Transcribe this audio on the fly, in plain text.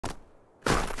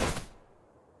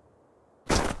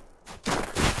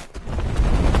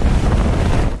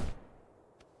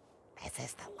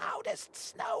finest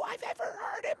snow I've ever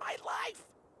heard in my life.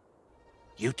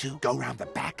 You two go round the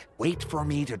back. Wait for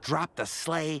me to drop the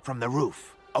sleigh from the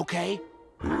roof, okay?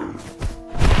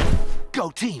 Go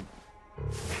team!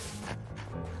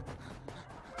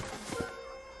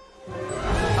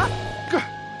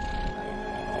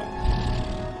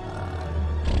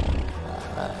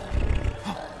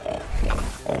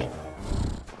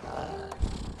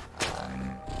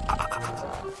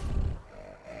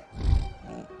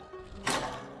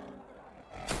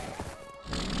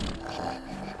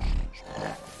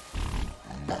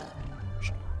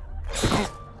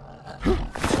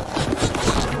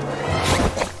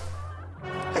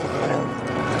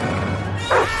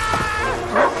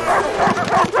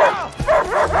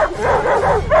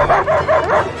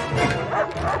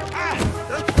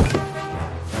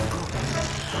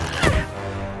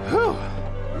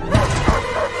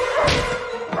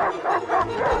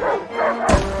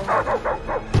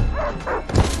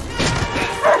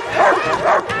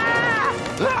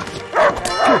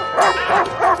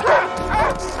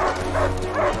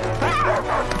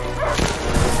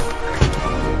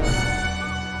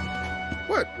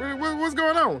 What's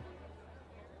going on?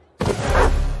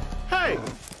 Hey,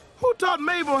 who taught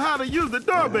Mabel how to use the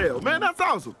doorbell? Man, that's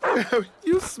awesome.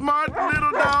 You smart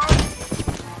little dog.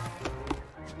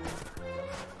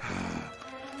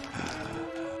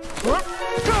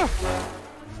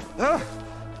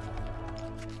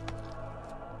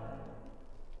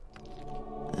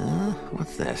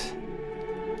 What's this?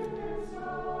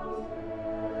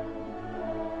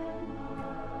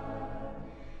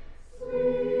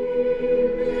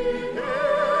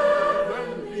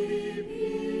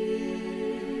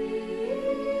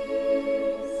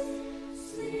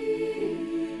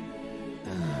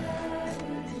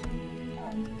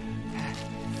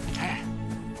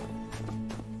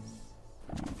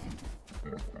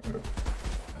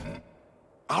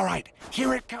 All right,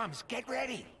 here it comes. Get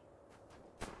ready.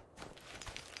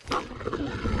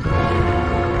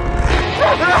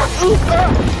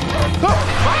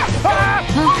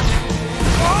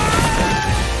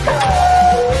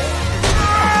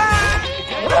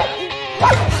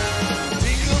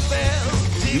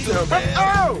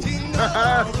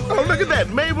 Oh, look at that.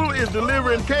 Mabel is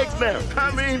delivering cakes now.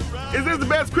 I mean, is this the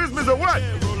best Christmas or what?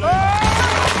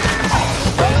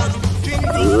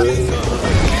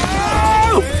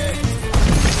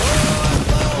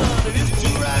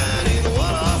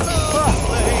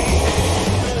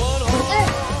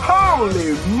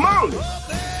 Holy moly!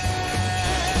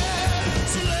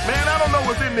 Man, I don't know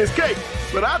what's in this cake,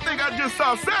 but I think I just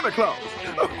saw Santa Claus.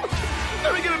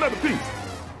 Let me get another piece.